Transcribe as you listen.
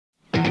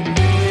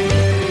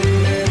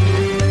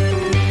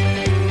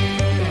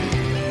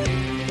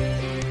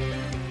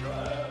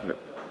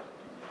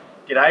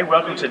G'day,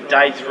 welcome to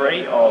day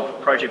 3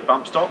 of Project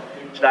Bumpstop.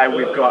 Today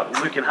we've got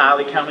Luke and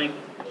Harley coming.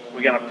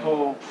 We're going to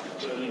pull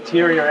the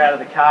interior out of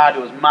the car,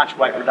 do as much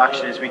weight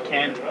reduction as we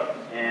can,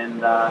 and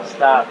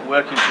start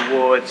working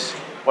towards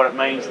what it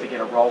means to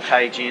get a roll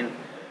cage in.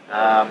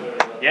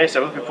 Yeah,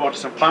 so looking forward to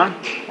some fun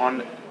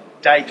on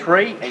day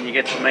 3, and you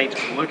get to meet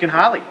Luke and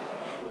Harley.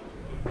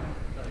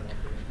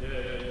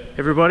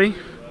 Everybody,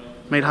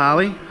 meet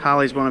Harley.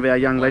 Harley's one of our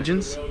young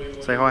legends.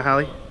 Say hi,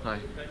 Harley. Hi,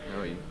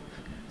 how are you?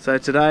 So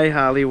today,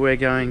 Harley, we're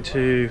going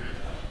to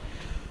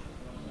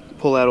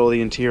pull out all the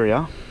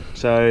interior,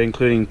 so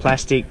including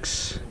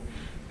plastics,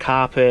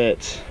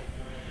 carpet,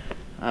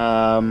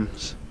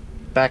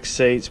 back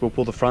seats. We'll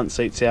pull the front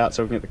seats out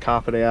so we can get the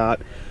carpet out,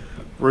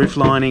 roof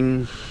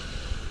lining.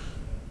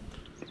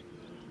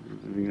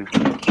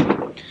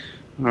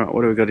 Alright,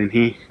 what do we got in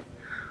here?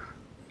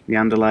 The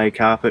underlay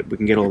carpet, we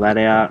can get all that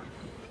out.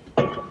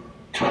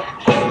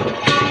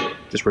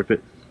 Just rip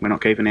it. We're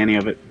not keeping any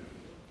of it.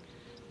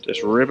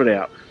 Just rip it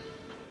out.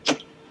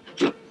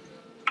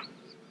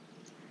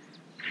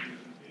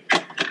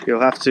 You'll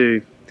have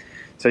to,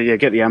 so yeah,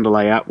 get the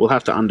underlay out. We'll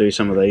have to undo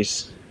some of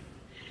these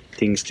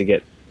things to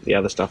get the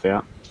other stuff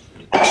out.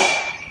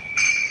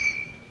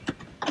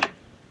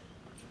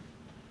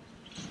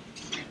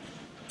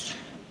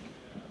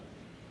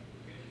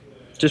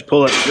 Just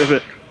pull it, rip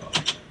it.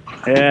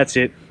 Yeah, that's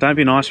it. Don't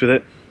be nice with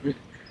it.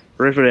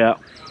 Rip it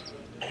out.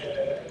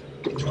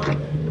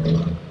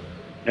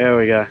 There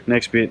we go,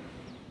 next bit.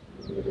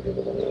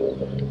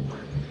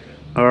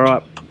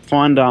 Alright,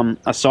 find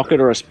a socket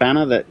or a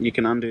spanner that you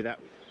can undo that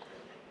with.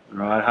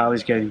 Alright,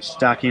 Harley's getting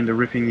stuck into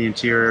ripping the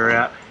interior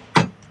out.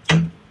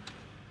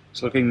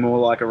 It's looking more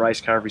like a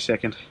race car every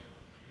second.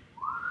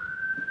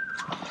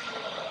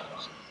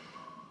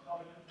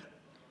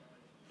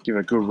 Give it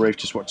a good reef,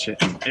 just watch it.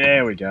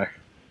 There we go.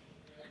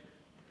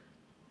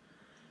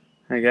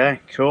 Okay,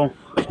 cool.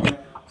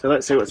 So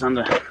let's see what's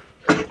under.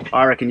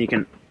 I reckon you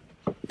can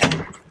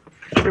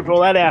rip all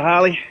that out,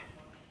 Harley.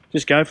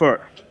 Just go for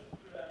it.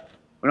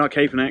 We're not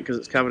keeping it because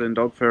it's covered in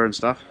dog fur and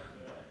stuff.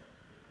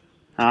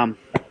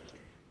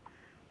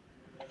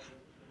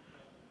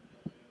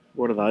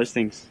 What are those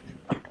things?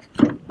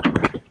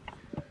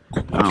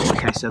 Oh,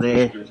 okay, so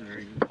there.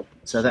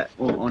 So that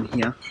all on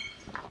here.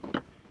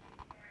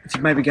 So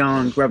maybe go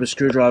and grab a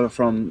screwdriver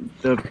from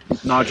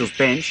Nigel's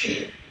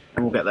bench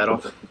and we'll get that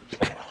off.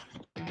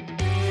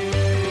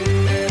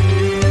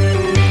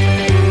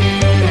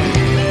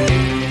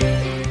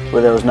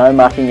 Well, there was no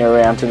mucking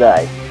around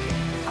today.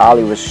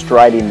 Harley was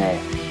straight in there.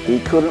 He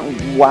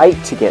couldn't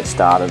wait to get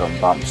started on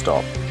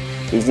Bumpstop.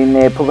 He's in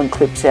there pulling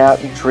clips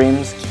out and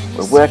trims.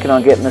 We're working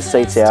on getting the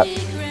seats out.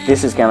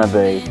 This is going to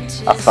be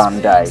a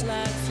fun day.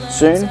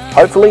 Soon,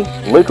 hopefully,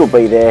 Luke will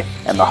be there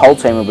and the whole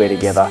team will be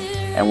together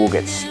and we'll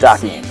get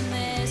stuck in.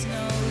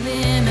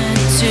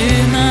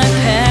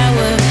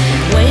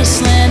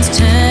 Wastelands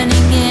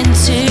turning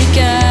into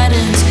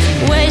gardens.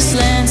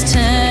 Wastelands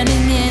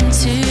turning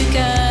into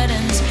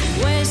gardens.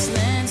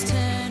 Wastelands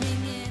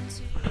turning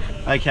into...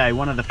 Okay,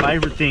 one of the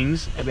favourite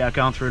things about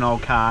going through an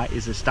old car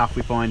is the stuff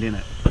we find in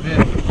it.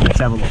 Yeah. Let's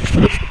have a look.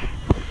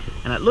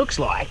 And it looks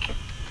like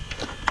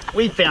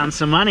we found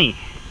some money.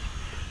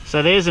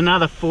 So there's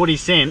another 40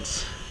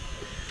 cents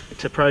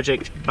to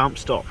Project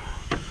Bumpstop.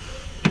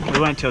 We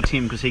won't tell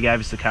Tim because he gave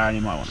us the car and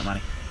he might want the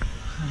money.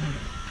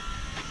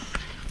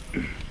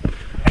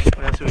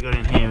 What else have we got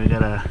in here? We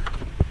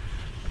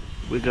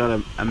got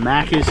a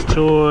Macca's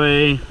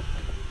toy.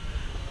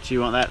 Do you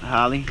want that,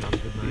 Harley? No, I'm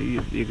good,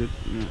 mate. You're good.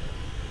 Yeah.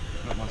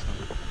 Not my stuff.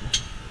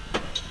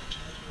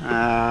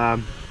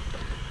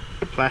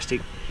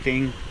 Plastic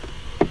thing.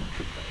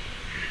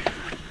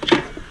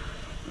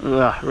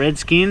 Ugh,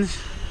 Redskins.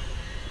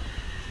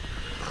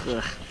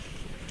 Ugh.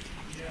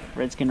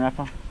 Redskin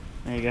wrapper.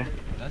 There you go.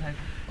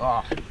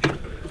 Oh.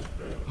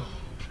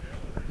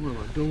 What am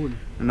I doing?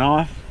 A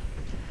knife.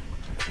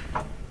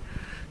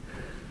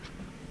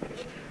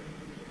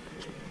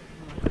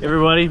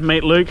 Everybody,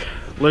 meet Luke.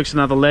 Luke's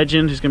another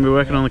legend who's going to be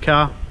working on the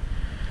car.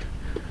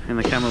 And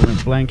the camera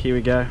went blank. Here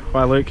we go.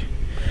 Hi, Luke.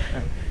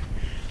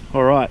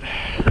 Alright.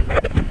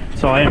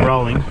 So I am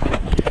rolling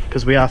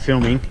because we are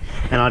filming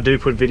and I do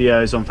put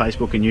videos on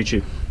Facebook and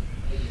YouTube.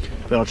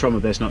 But I'll try my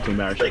best not to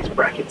embarrass these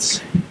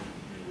brackets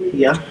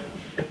here.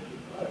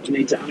 You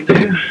need to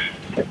undo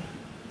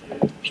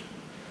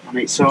on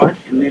each side,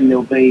 and then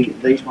there'll be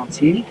these ones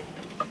here.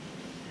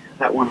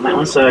 That one and that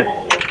one. So,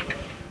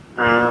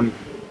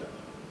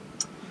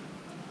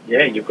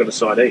 yeah, you've got a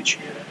side each.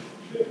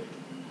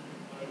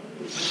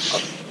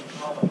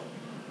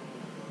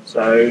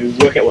 So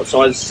work out what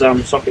size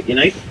socket you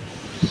need.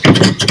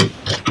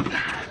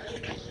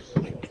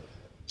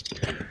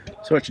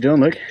 So what you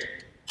doing, Luke?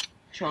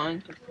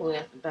 Trying to pull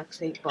out the back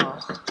seat bar.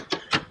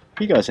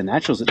 You guys are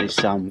naturals at this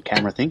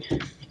camera thing. Do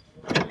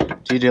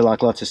you do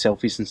like lots of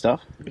selfies and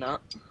stuff? No.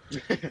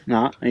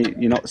 No,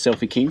 you're not the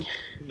selfie king.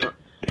 No.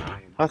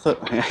 I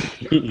thought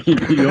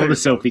you're the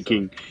selfie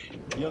king.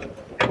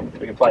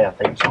 We can play our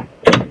theme song.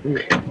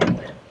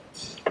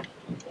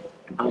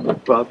 I'm a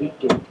Bobby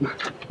king.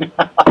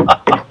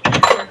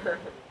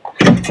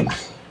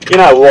 You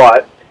know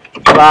what?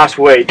 Last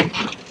week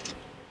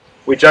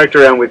we joked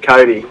around with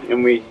Cody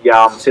and we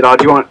said, "Oh,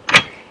 do you want?"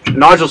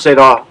 Nigel said,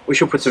 "Oh, we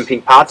should put some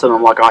pink parts on."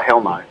 I'm like, "Oh,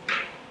 hell no."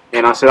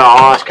 And I said, "Oh,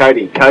 I'll ask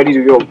Cody. Cody,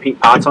 do you want pink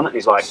parts on it?" And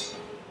he's like,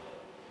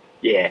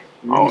 "Yeah,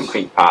 I want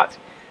pink parts."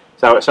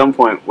 So at some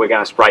point we're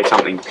going to spray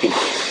something pink.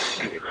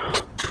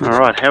 All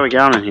right, how are we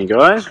going in here,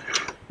 guys?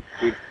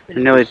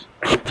 We're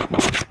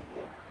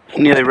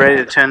nearly ready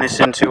to turn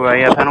this into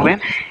a panel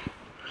van.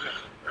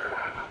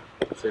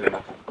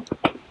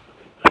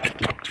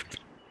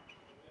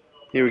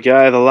 Here we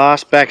go, the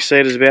last back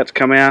seat is about to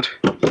come out.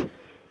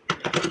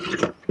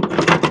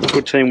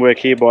 Good teamwork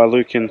here by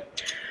Luke and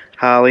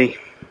Harley.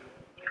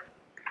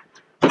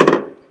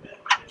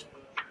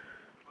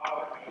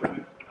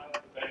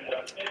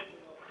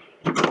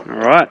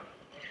 Alright,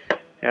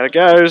 out it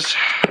goes.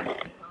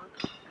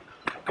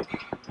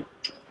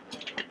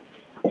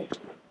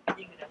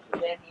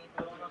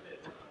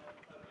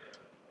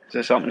 Is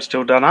there something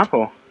still done up,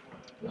 or?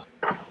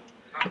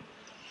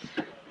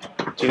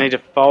 Do you need to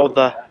fold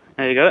the...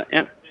 There you got it,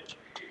 yep.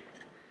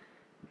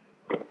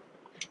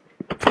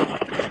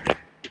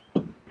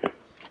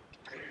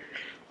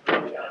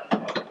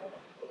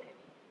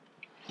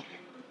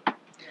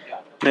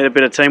 Need a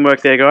bit of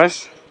teamwork there,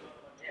 guys.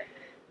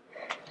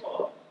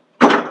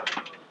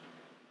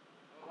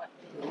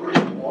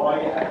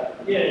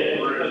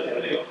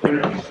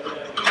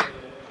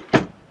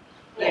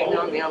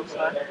 On the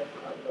outside.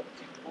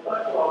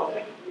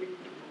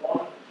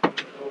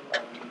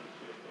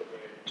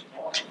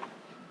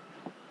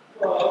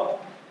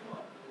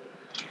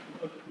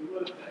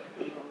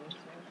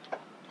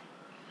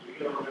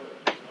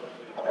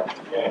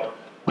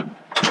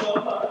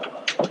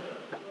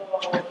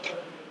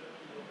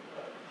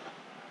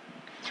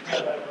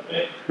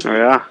 There we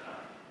are.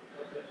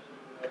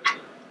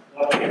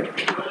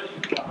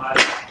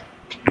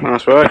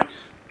 Nice work.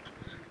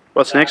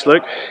 What's next,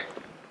 Luke?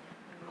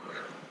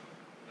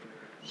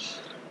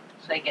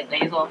 So you get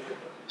these off.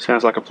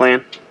 Sounds like a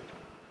plan.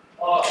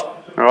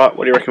 Alright,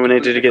 what do you reckon we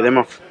need to do to get them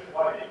off?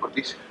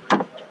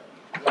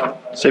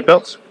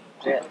 Seatbelts?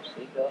 Yeah,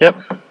 Yep.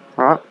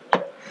 Alright.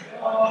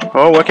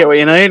 Well, work out what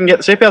you need and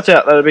get the seatbelts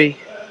out. That'll be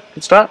a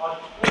good start.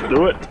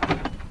 Do it.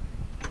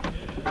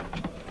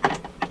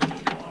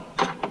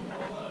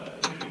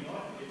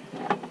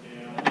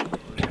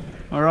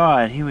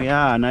 Alright, here we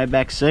are. No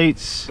back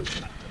seats.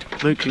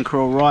 Luke can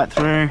crawl right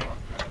through.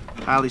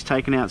 Harley's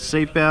taking out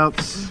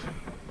seatbelts.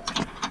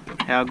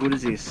 How good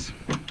is this?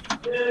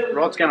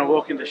 Rod's going to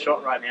walk into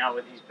shot right now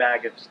with his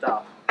bag of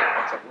stuff.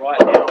 So right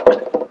now, I'm going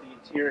to pull the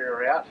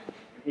interior out.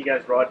 And here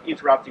goes Rod,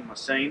 interrupting my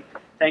scene.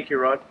 Thank you,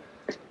 Rod.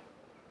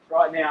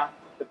 Right now,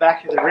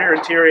 the rear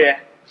interior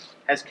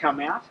has come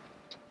out.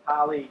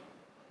 Harley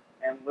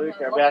and Luke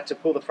are about to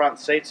pull the front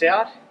seats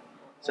out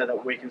so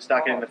that we can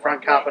start getting the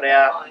front carpet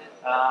out.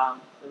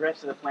 The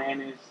rest of the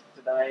plan is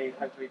today,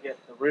 hopefully get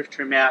the roof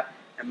trim out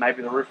and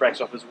maybe the roof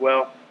racks off as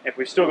well. If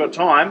we've still got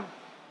time,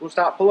 we'll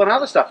start pulling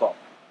other stuff off.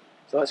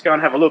 So let's go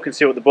and have a look and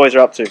see what the boys are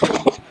up to.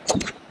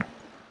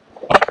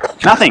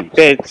 Nothing.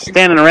 They're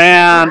standing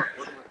around,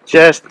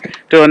 just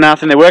doing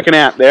nothing. They're working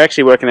out. They're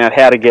actually working out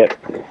how to get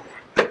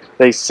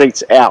these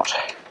seats out.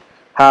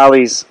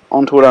 Harley's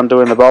onto it,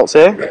 undoing the bolts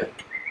there.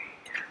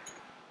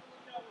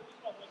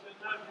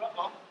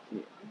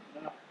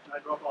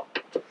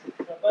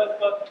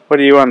 What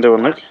are you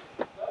undoing, Luke?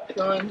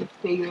 Trying to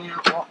figure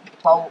out what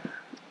bolt.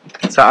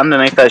 So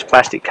underneath those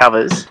plastic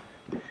covers,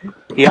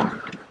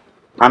 here,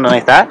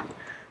 underneath that,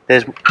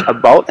 there's a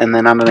bolt, and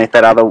then underneath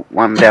that other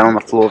one down on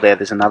the floor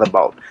there's another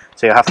bolt.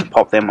 So you'll have to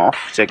pop them off.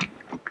 So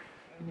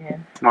Yeah.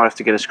 might have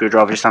to get a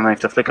screwdriver just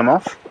underneath to flick them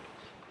off.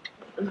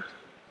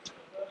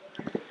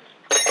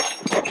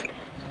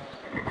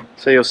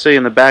 So you'll see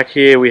in the back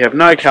here we have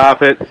no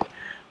carpet,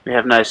 we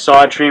have no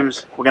side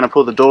trims. We're going to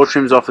pull the door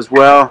trims off as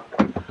well.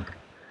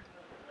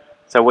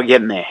 So we're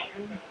getting there.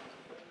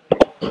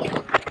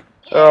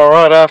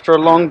 Alright, after a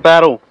long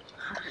battle,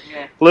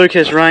 Luke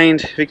has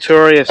reigned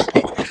victorious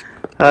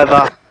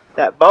over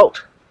that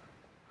bolt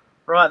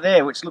right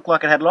there, which looked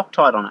like it had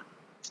Loctite on it.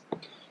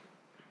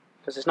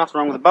 Because there's nothing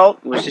wrong with the bolt,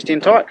 it was just in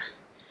tight.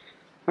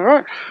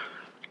 Alright,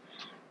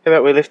 how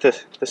about we lift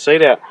the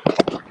seat out?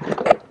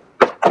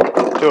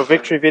 Do a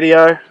victory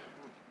video.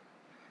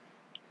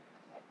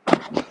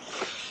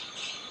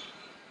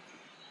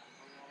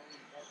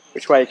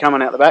 Which way are you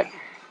coming out the back?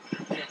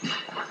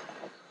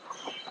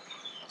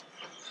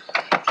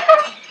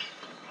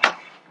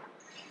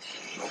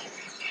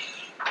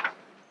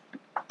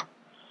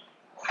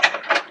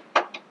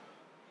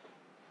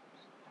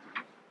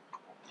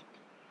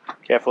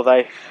 Careful,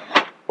 they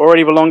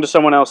already belong to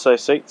someone else,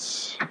 those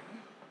seats.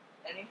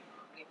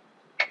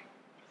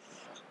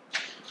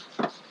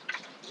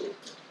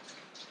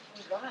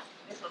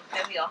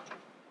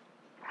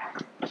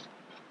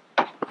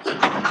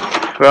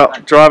 Well,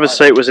 driver's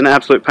seat was an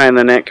absolute pain in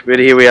the neck, but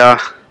here we are.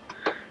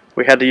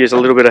 We had to use a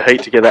little bit of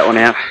heat to get that one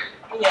out.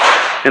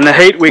 And the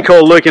heat we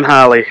call Luke and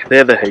Harley.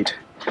 They're the heat.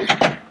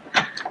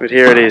 But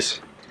here it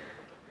is.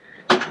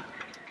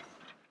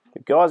 The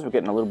guys were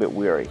getting a little bit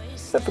weary,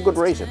 but for good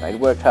reason. They'd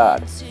worked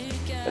hard.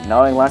 But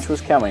knowing lunch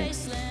was coming,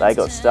 they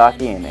got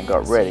stuck in and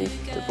got ready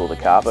to pull the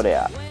carpet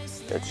out.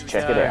 Let's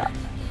check it out.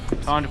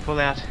 Time to pull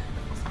out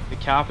the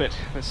carpet.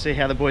 Let's see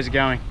how the boys are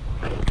going.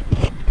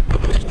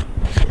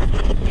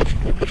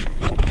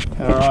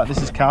 Alright,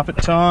 this is carpet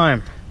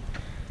time.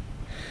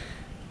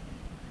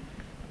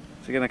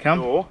 Is it going to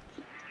come? Or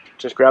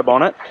just grab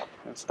on it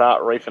and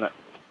start reefing it.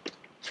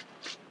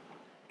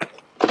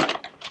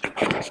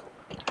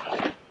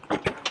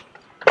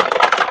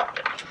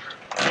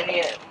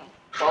 Any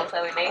bolts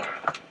that we need?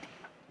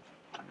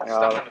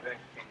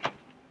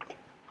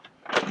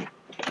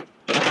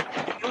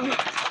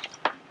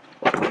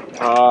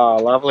 Oh,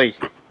 lovely.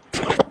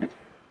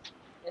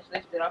 Just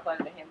lift it up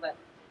over the handle.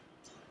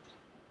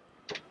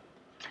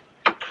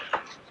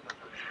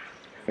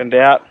 Finned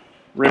out,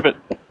 rip it.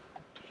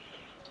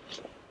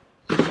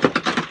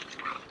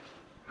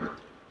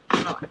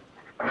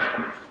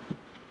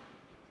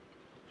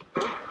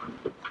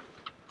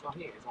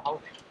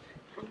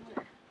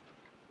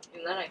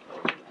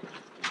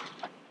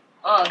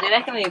 Oh, did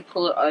I can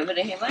pull it over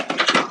to him, mate?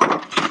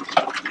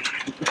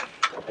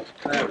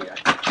 There we go.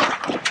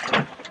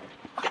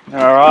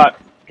 Alright,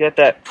 get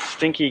that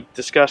stinky,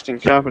 disgusting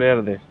carpet out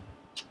of there.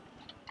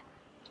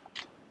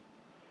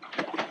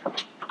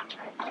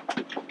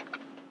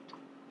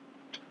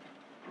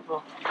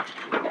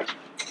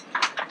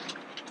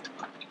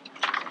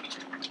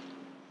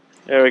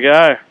 There we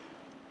go.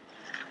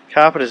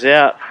 Carpet is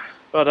out.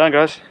 Well done,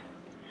 guys.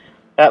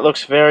 That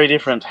looks very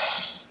different.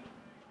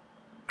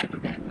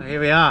 Here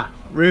we are.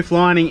 Roof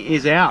lining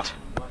is out.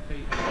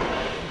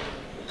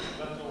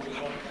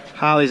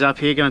 Harley's up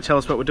here going to tell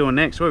us what we're doing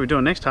next. What are we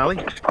doing next, Harley?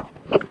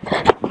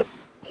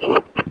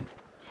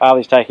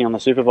 Harley's taking on the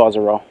supervisor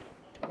role.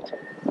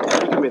 You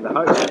can be the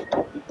host.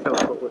 Tell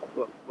us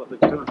what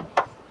Luke's doing.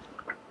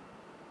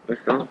 You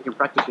can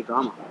practice your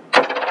drama.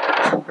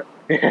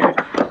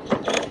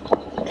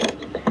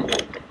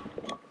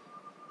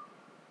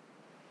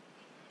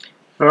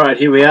 Alright,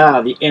 here we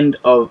are, the end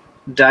of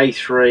day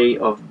 3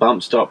 of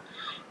Bumpstop.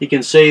 You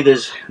can see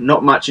there's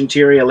not much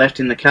interior left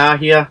in the car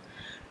here.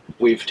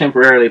 We've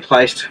temporarily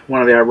placed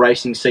one of our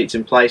racing seats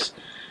in place.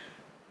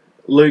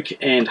 Luke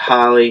and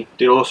Harley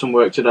did awesome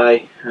work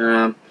today.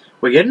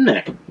 We're getting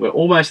there. We're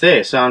almost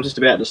there, so I'm just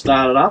about to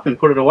start it up and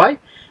put it away.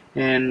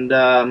 And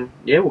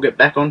yeah, we'll get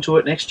back onto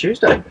it next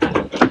Tuesday.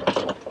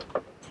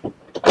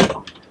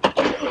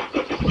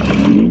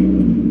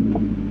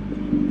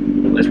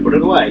 Let's put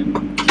it away.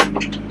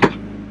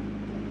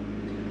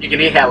 You can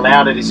hear how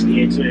loud it is in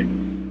here too.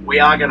 We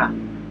are gonna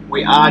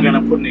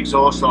put an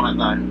exhaust on it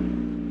though,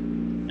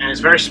 and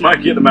it's very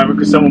smoky at the moment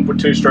because someone put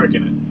 2-stroke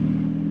in it.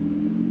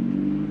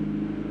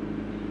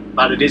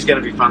 But it is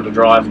going to be fun to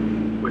drive.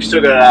 We've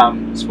still got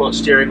sport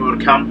steering wheel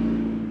to come,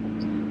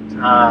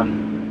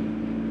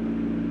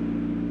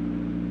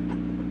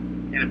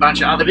 and a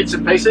bunch of other bits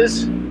and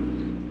pieces.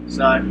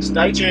 So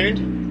stay tuned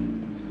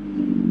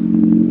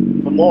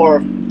for more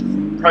of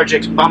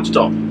Project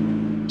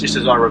Bumpstop. Just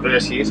as I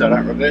reverse here, so I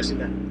don't reverse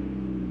into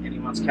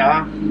anyone's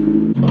car.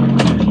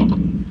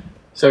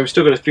 So we've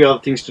still got a few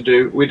other things to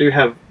do. We do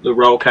have the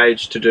roll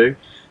cage to do.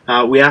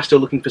 We are still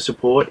looking for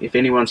support. If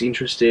anyone's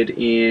interested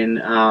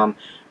in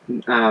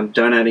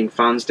donating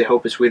funds to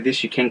help us with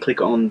this, you can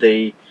click on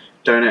the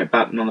donate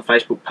button on the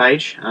Facebook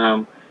page.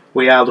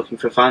 We are looking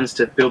for funds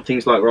to build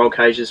things like roll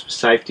cages for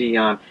safety,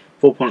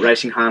 4-point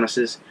racing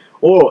harnesses,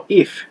 or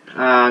if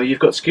you've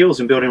got skills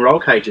in building roll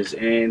cages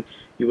and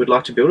you would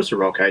like to build us a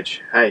roll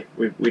cage, hey,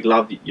 we'd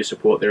love your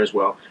support there as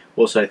well.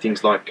 Also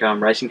things like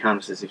racing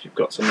harnesses. If you've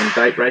got some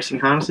in-date racing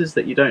harnesses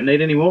that you don't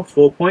need anymore,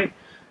 4-point,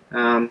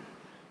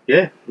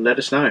 yeah, let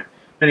us know.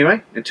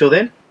 Anyway, until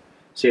then,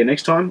 see you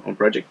next time on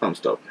Project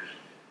Bumpstop.